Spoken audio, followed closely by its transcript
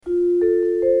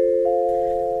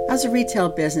As a retail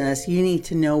business, you need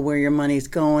to know where your money's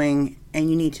going, and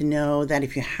you need to know that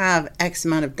if you have X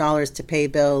amount of dollars to pay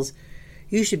bills,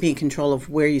 you should be in control of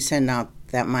where you send out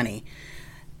that money.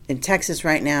 In Texas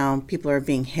right now, people are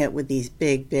being hit with these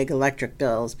big electric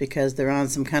bills because they're on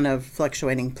some kind of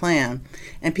fluctuating plan.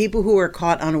 And people who were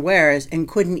caught unawares and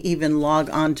couldn't even log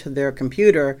onto their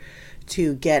computer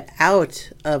to get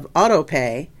out of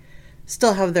autopay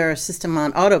still have their system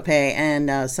on autopay,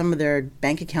 and some of their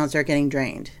bank accounts are getting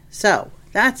drained. So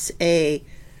that's a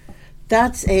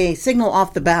signal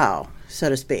off the bow, so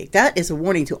to speak. That is a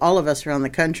warning to all of us around the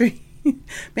country.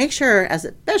 Make sure,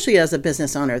 especially as a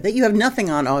business owner, that you have nothing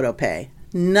on autopay.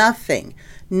 Nothing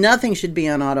should be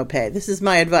on autopay. This is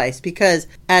my advice, because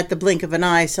at the blink of an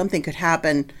eye, something could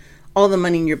happen. All the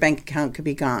money in your bank account could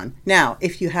be gone. Now,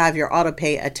 if you have your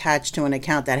autopay attached to an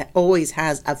account that always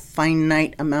has a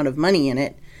finite amount of money in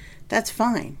it, that's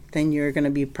fine. Then you're going to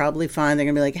be probably fine. They're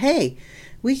going to be like, hey,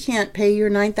 we can't pay your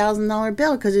 $9,000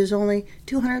 bill because there's only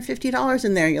 $250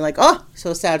 in there. You're like, oh,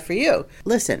 so sad for you.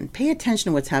 Listen, pay attention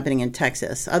to what's happening in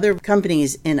Texas. Other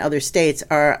companies in other states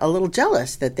are a little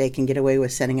jealous that they can get away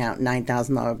with sending out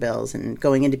 $9,000 bills and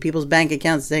going into people's bank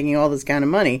accounts, taking all this kind of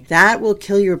money. That will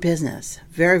kill your business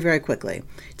very quickly.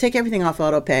 Take everything off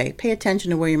autopay. Pay attention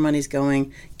to where your money's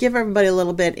going. Give everybody a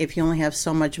little bit if you only have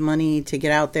so much money to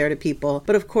get out there to people.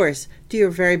 But of course, do your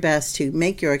very best to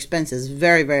make your expenses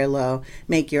very low,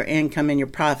 make your income and your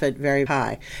profit very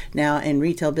high. Now, in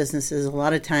retail businesses, a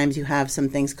lot of times you have some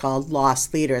things called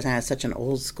loss leaders, and that's such an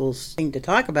old school thing to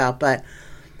talk about, but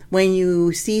when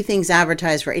you see things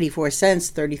advertised for 84 cents,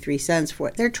 33 cents for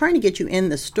it, they're trying to get you in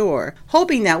the store,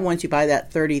 hoping that once you buy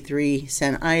that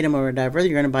 33-cent item or whatever,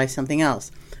 you're going to buy something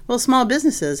else. Well, small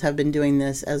businesses have been doing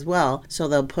this as well. So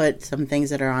they'll put some things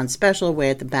that are on special way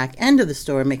at the back end of the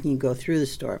store, making you go through the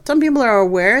store. Some people are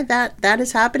aware that that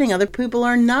is happening. Other people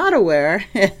are not aware,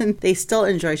 and they still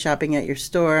enjoy shopping at your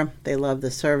store. They love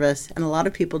the service, and a lot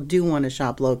of people do want to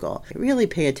shop local. Really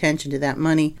pay attention to that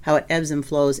money, how it ebbs and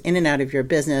flows in and out of your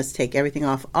business. Take everything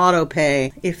off auto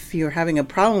pay. If you're having a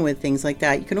problem with things like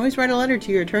that, you can always write a letter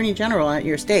to your attorney general at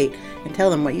your state and tell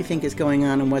them what you think is going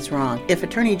on and what's wrong. If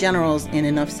attorney generals in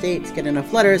enough states get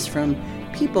enough letters from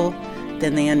people,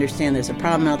 then they understand there's a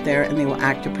problem out there and they will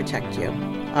act to protect you.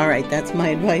 All right, that's my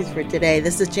advice for today.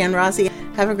 This is Jan Rossi.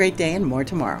 Have a great day and more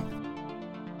tomorrow.